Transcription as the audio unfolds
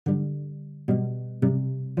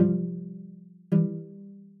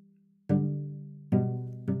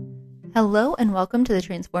Hello and welcome to the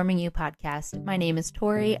Transforming You podcast. My name is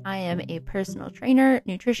Tori. I am a personal trainer,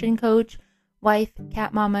 nutrition coach, wife,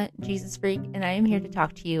 cat mama, Jesus freak, and I am here to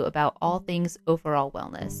talk to you about all things overall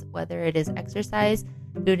wellness, whether it is exercise,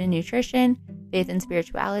 food and nutrition, faith and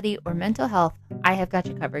spirituality, or mental health. I have got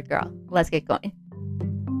you covered, girl. Let's get going.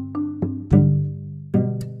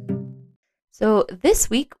 So this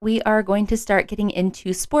week we are going to start getting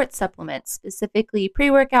into sports supplements, specifically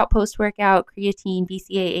pre-workout, post-workout, creatine,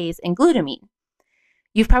 BCAAs, and glutamine.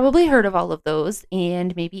 You've probably heard of all of those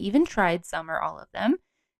and maybe even tried some or all of them.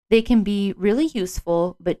 They can be really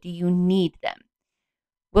useful, but do you need them?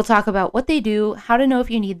 We'll talk about what they do, how to know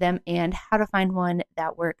if you need them, and how to find one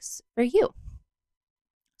that works for you.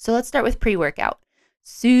 So let's start with pre-workout.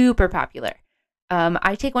 Super popular.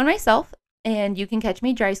 I take one myself, and you can catch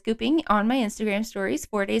me dry scooping on my Instagram stories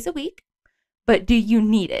 4 days a week. But do you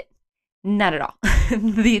need it? Not at all.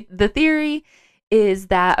 The theory is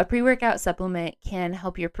that a pre-workout supplement can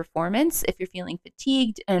help your performance if you're feeling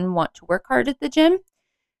fatigued and want to work hard at the gym.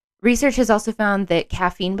 Research has also found that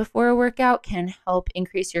caffeine before a workout can help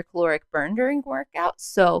increase your caloric burn during workouts.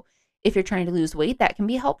 So if you're trying to lose weight, that can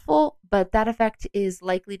be helpful, but that effect is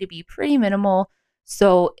likely to be pretty minimal.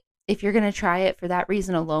 So if you're going to try it for that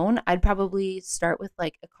reason alone, I'd probably start with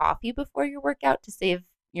like a coffee before your workout to save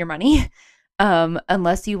your money.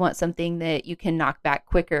 Unless you want something that you can knock back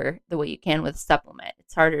quicker the way you can with supplement.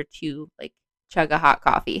 It's harder to like chug a hot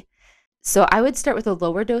coffee. So I would start with a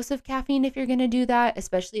lower dose of caffeine if you're going to do that,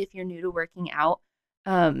 especially if you're new to working out,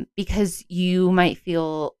 because you might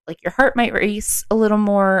feel like your heart might race a little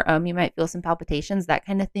more. You might feel some palpitations, that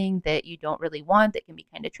kind of thing that you don't really want, that can be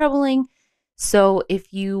kind of troubling. So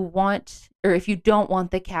if you want, or if you don't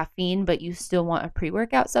want the caffeine, but you still want a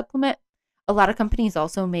pre-workout supplement, a lot of companies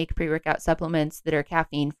also make pre-workout supplements that are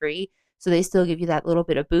caffeine free. So they still give you that little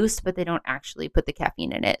bit of boost, but they don't actually put the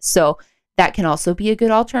caffeine in it. So that can also be a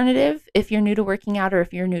good alternative if you're new to working out or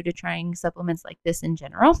if you're new to trying supplements like this in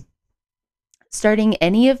general. Starting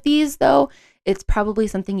any of these, though, it's probably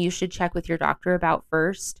something you should check with your doctor about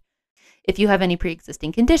first. If you have any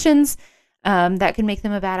pre-existing conditions, that can make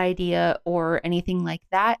them a bad idea or anything like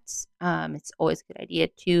that. It's always a good idea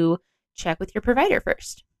to check with your provider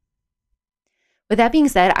first. With that being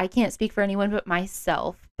said, I can't speak for anyone but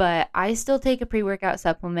myself, but I still take a pre-workout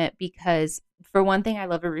supplement because, for one thing, I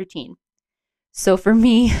love a routine. So for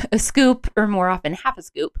me, a scoop, or more often half a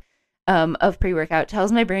scoop, of pre-workout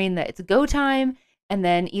tells my brain that it's go time, and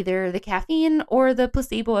then either the caffeine or the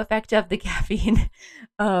placebo effect of the caffeine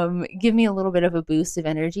give me a little bit of a boost of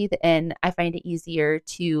energy, and I find it easier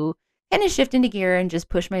to kind of shift into gear and just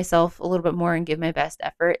push myself a little bit more and give my best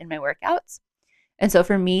effort in my workouts. And so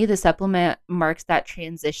for me, the supplement marks that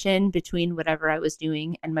transition between whatever I was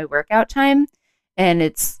doing and my workout time. And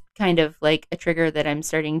it's kind of like a trigger that I'm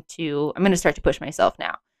going to start to push myself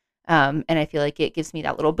now. And I feel like it gives me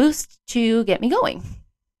that little boost to get me going.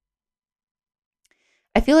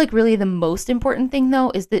 I feel like really the most important thing,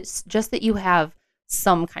 though, is that you have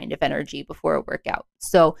some kind of energy before a workout.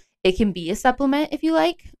 So it can be a supplement if you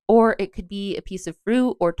like, or it could be a piece of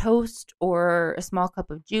fruit or toast or a small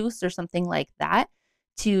cup of juice or something like that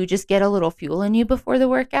to just get a little fuel in you before the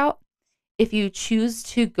workout. If you choose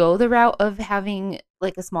to go the route of having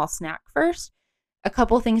like a small snack first, a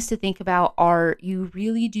couple things to think about are you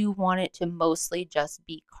really do want it to mostly just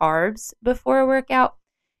be carbs before a workout.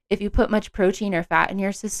 If you put much protein or fat in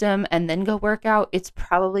your system and then go work out, it's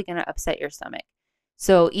probably going to upset your stomach.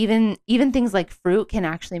 So even things like fruit can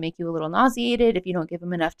actually make you a little nauseated if you don't give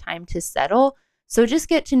them enough time to settle. So just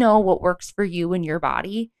get to know what works for you and your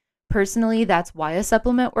body. Personally, that's why a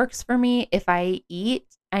supplement works for me. If I eat,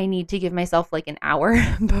 I need to give myself like an hour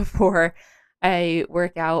before I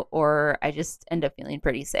work out, or I just end up feeling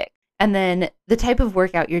pretty sick. And then the type of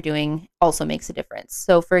workout you're doing also makes a difference.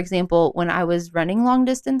 So for example, when I was running long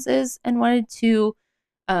distances and wanted to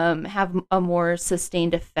have a more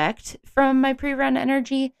sustained effect from my pre-run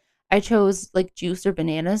energy, I chose like juice or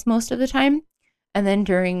bananas most of the time. And then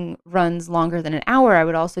during runs longer than an hour, I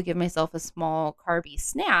would also give myself a small carby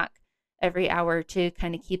snack every hour to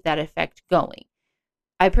kind of keep that effect going.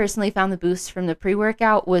 I personally found the boost from the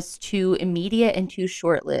pre-workout was too immediate and too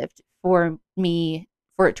short-lived for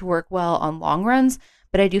it to work well on long runs,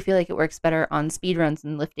 but I do feel like it works better on speed runs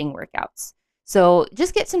and lifting workouts. So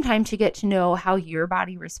just get some time to get to know how your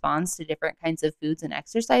body responds to different kinds of foods and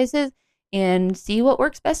exercises and see what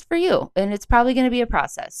works best for you. And it's probably going to be a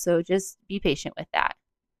process, so just be patient with that.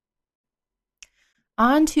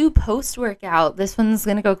 On to post-workout. This one's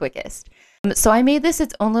going to go quickest. So I made this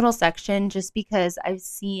its own little section just because I've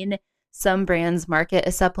seen some brands market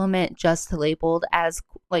a supplement just labeled as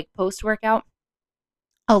like post-workout.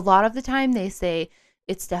 A lot of the time they say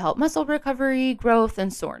it's to help muscle recovery, growth,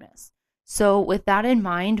 and soreness. So, with that in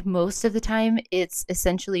mind, most of the time it's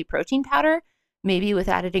essentially protein powder, maybe with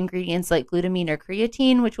added ingredients like glutamine or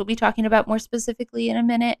creatine, which we'll be talking about more specifically in a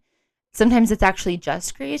minute. Sometimes it's actually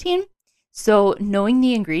just creatine. So, knowing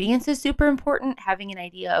the ingredients is super important. Having an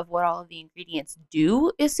idea of what all of the ingredients do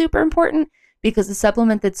is super important, because a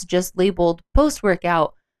supplement that's just labeled post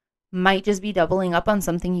workout might just be doubling up on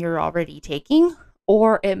something you're already taking,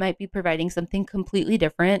 or it might be providing something completely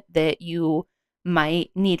different that you might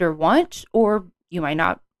need or want, or you might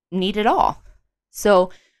not need at all. So,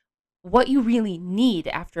 what you really need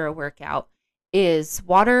after a workout is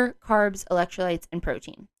water, carbs, electrolytes, and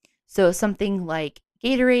protein. So, something like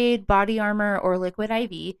Gatorade, Body Armor, or Liquid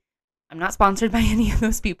IV. I'm not sponsored by any of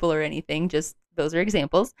those people or anything, just those are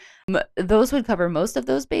examples. Those would cover most of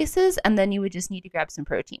those bases, and then you would just need to grab some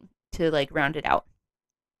protein to like round it out.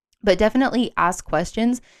 But definitely ask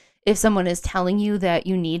questions if someone is telling you that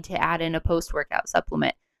you need to add in a post workout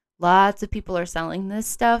supplement. Lots of people are selling this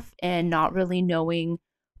stuff and not really knowing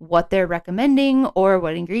what they're recommending or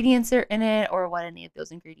what ingredients are in it or what any of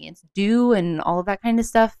those ingredients do and all of that kind of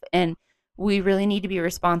stuff. And we really need to be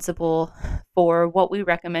responsible for what we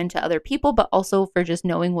recommend to other people, but also for just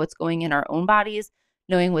knowing what's going in our own bodies,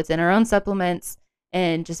 knowing what's in our own supplements,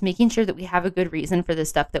 and just making sure that we have a good reason for the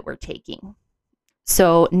stuff that we're taking.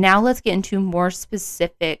 So now let's get into more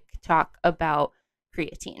specific talk about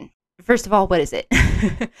creatine. First of all, what is it?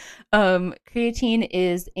 Creatine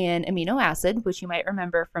is an amino acid, which you might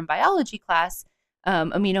remember from biology class.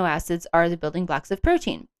 Amino acids are the building blocks of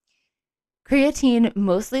protein. Creatine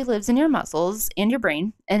mostly lives in your muscles and your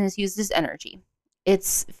brain and is used as energy.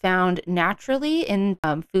 It's found naturally in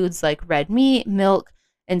foods like red meat, milk,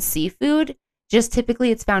 and seafood. Just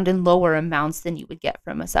typically, it's found in lower amounts than you would get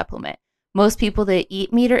from a supplement. Most people that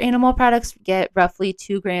eat meat or animal products get roughly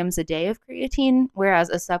 2 grams a day of creatine, whereas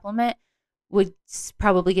a supplement would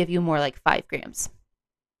probably give you more like 5 grams.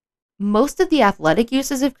 Most of the athletic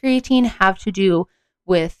uses of creatine have to do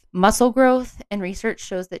with muscle growth, and research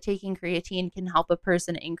shows that taking creatine can help a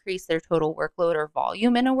person increase their total workload or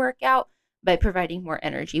volume in a workout by providing more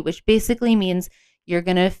energy, which basically means you're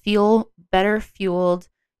going to feel better fueled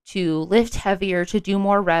to lift heavier, to do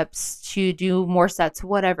more reps, to do more sets,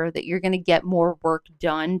 whatever, that you're going to get more work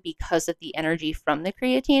done because of the energy from the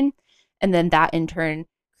creatine. And then that in turn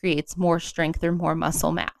creates more strength or more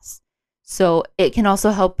muscle mass. So it can also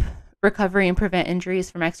help recovery and prevent injuries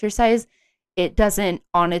from exercise. It doesn't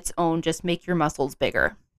on its own just make your muscles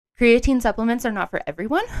bigger. Creatine supplements are not for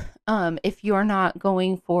everyone. If you're not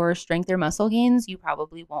going for strength or muscle gains, you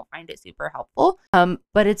probably won't find it super helpful.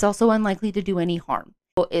 But it's also unlikely to do any harm.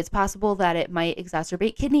 So it's possible that it might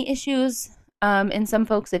exacerbate kidney issues in some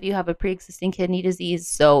folks if you have a pre-existing kidney disease.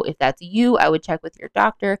 So if that's you, I would check with your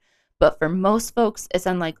doctor. But for most folks, it's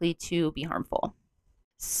unlikely to be harmful.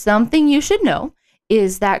 Something you should know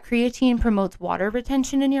is that creatine promotes water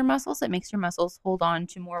retention in your muscles. It makes your muscles hold on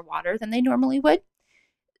to more water than they normally would.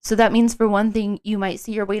 So that means, for one thing, you might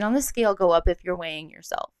see your weight on the scale go up if you're weighing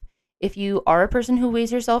yourself. If you are a person who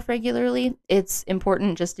weighs yourself regularly, it's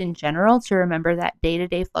important just in general to remember that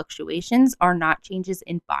day-to-day fluctuations are not changes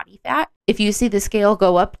in body fat. If you see the scale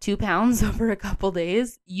go up 2 pounds over a couple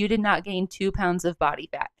days, you did not gain 2 pounds of body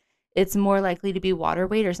fat. It's more likely to be water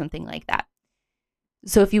weight or something like that.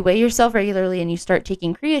 So if you weigh yourself regularly and you start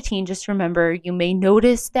taking creatine, just remember you may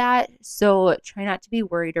notice that, so try not to be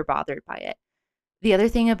worried or bothered by it. The other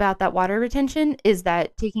thing about that water retention is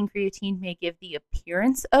that taking creatine may give the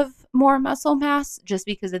appearance of more muscle mass just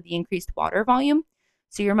because of the increased water volume.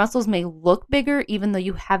 So your muscles may look bigger even though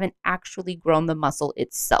you haven't actually grown the muscle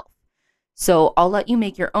itself. So I'll let you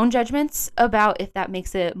make your own judgments about if that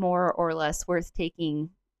makes it more or less worth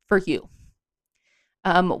taking for you.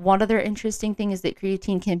 One other interesting thing is that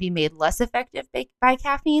creatine can be made less effective by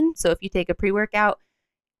caffeine. So if you take a pre-workout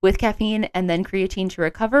with caffeine and then creatine to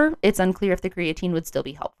recover, it's unclear if the creatine would still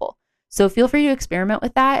be helpful. So feel free to experiment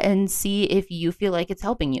with that and see if you feel like it's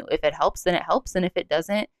helping you. If it helps, then it helps. And if it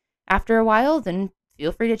doesn't after a while, then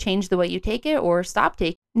feel free to change the way you take it or stop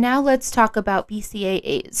taking. Now let's talk about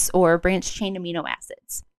BCAAs, or branched chain amino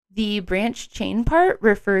acids. The branched chain part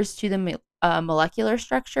refers to the molecular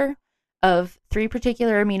structure of 3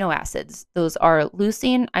 particular amino acids. Those are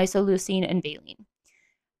leucine, isoleucine, and valine.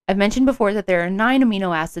 I've mentioned before that there are 9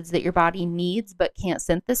 amino acids that your body needs but can't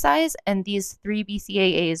synthesize, and these 3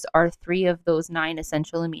 BCAAs are 3 of those 9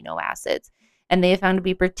 essential amino acids. And they have found to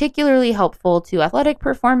be particularly helpful to athletic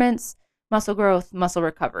performance, muscle growth, muscle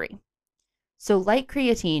recovery. So like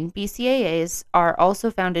creatine, BCAAs are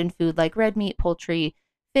also found in food like red meat, poultry,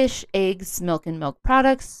 fish, eggs, milk, and milk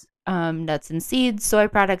products. nuts and seeds, soy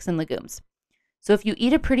products, and legumes. So if you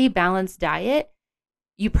eat a pretty balanced diet,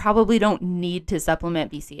 you probably don't need to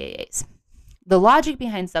supplement BCAAs. The logic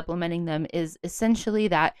behind supplementing them is essentially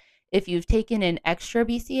that if you've taken in extra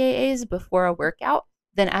BCAAs before a workout,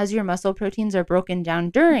 then as your muscle proteins are broken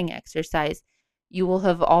down during exercise, you will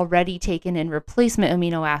have already taken in replacement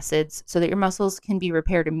amino acids so that your muscles can be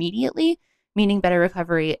repaired immediately, meaning better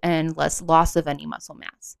recovery and less loss of any muscle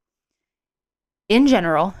mass. In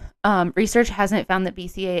general, research hasn't found that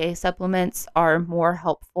BCAA supplements are more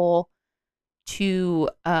helpful to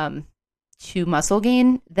muscle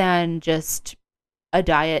gain than just a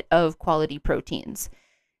diet of quality proteins.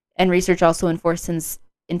 And research also enforces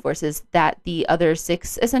that the other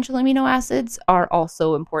 6 essential amino acids are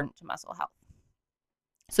also important to muscle health.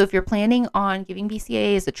 So if you're planning on giving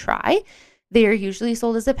BCAAs a try, they are usually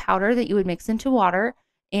sold as a powder that you would mix into water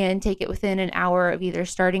and take it within an hour of either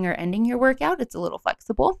starting or ending your workout. It's a little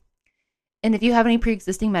flexible. And if you have any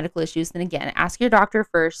pre-existing medical issues, then again, ask your doctor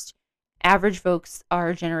first. Average folks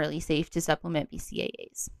are generally safe to supplement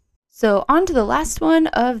BCAAs. So on to the last one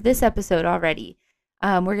of this episode already.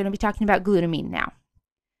 We're going to be talking about glutamine now.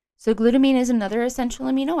 So glutamine is another essential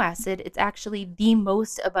amino acid. It's actually the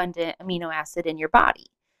most abundant amino acid in your body.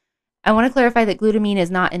 I want to clarify that glutamine is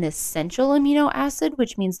not an essential amino acid,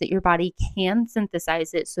 which means that your body can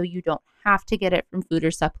synthesize it so you don't have to get it from food or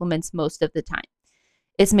supplements most of the time.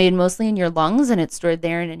 It's made mostly in your lungs and it's stored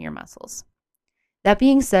there and in your muscles. That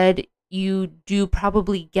being said, you do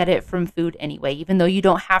probably get it from food anyway. Even though you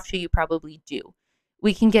don't have to, you probably do.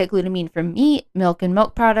 We can get glutamine from meat, milk, and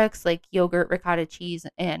milk products like yogurt, ricotta cheese,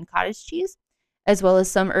 and cottage cheese, as well as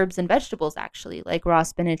some herbs and vegetables actually, like raw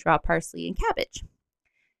spinach, raw parsley, and cabbage.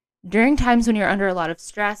 During times when you're under a lot of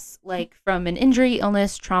stress, like from an injury,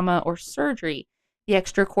 illness, trauma, or surgery, the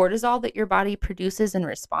extra cortisol that your body produces in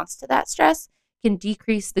response to that stress can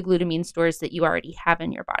decrease the glutamine stores that you already have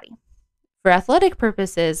in your body. For athletic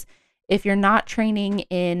purposes, if you're not training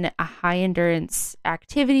in a high endurance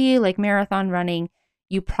activity like marathon running,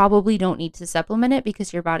 you probably don't need to supplement it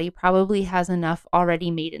because your body probably has enough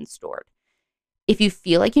already made and stored. If you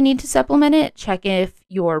feel like you need to supplement it, check if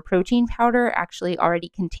your protein powder actually already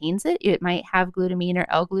contains it. It might have glutamine or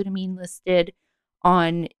L-glutamine listed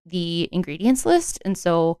on the ingredients list. And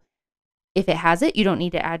so if it has it, you don't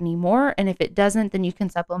need to add any more. And if it doesn't, then you can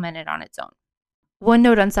supplement it on its own. One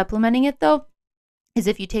note on supplementing it though, is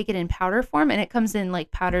if you take it in powder form, and it comes in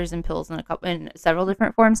like powders and pills in several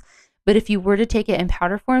different forms. But if you were to take it in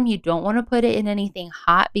powder form, you don't want to put it in anything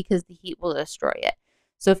hot because the heat will destroy it.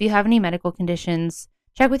 So if you have any medical conditions,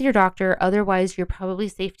 check with your doctor. Otherwise, you're probably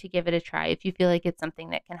safe to give it a try if you feel like it's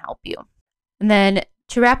something that can help you. And then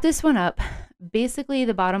to wrap this one up, basically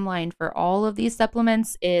the bottom line for all of these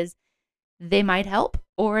supplements is they might help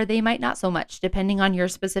or they might not so much, depending on your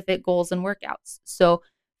specific goals and workouts. So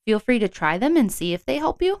feel free to try them and see if they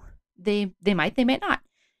help you. They might not.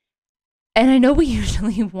 And I know we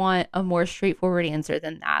usually want a more straightforward answer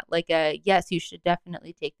than that, like a yes, you should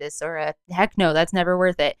definitely take this, or a heck no, that's never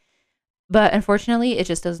worth it. But unfortunately, it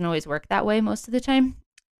just doesn't always work that way most of the time.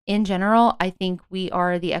 In general, I think we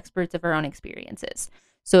are the experts of our own experiences.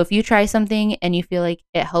 So if you try something and you feel like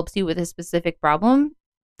it helps you with a specific problem,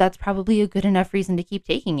 that's probably a good enough reason to keep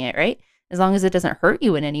taking it, right? As long as it doesn't hurt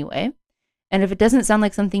you in any way. And if it doesn't sound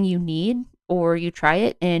like something you need, or you try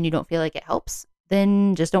it and you don't feel like it helps,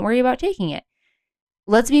 then just don't worry about taking it.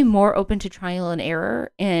 Let's be more open to trial and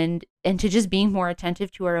error and to just being more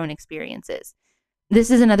attentive to our own experiences.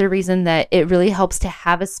 This is another reason that it really helps to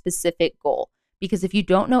have a specific goal, because if you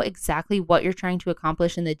don't know exactly what you're trying to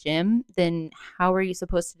accomplish in the gym, then how are you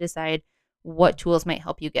supposed to decide what tools might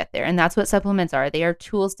help you get there? And that's what supplements are. They are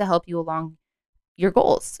tools to help you along your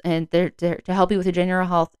goals, and they're to help you with your general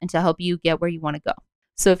health and to help you get where you want to go.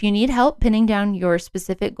 So if you need help pinning down your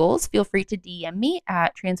specific goals, feel free to DM me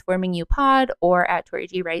at TransformingYouPod or at Tori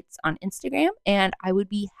G Writes on Instagram, and I would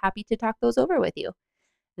be happy to talk those over with you.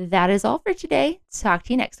 That is all for today. Talk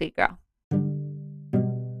to you next week, girl.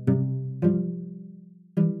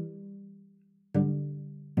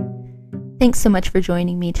 Thanks so much for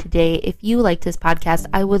joining me today. If you like this podcast,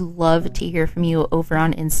 I would love to hear from you over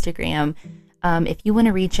on Instagram. If you want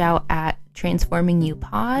to reach out at Transforming You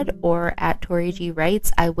Pod or at Tori G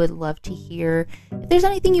Writes, I would love to hear if there's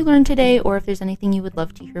anything you learned today, or if there's anything you would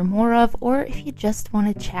love to hear more of, or if you just want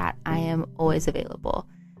to chat. I am always available.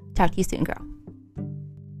 Talk to you soon, girl.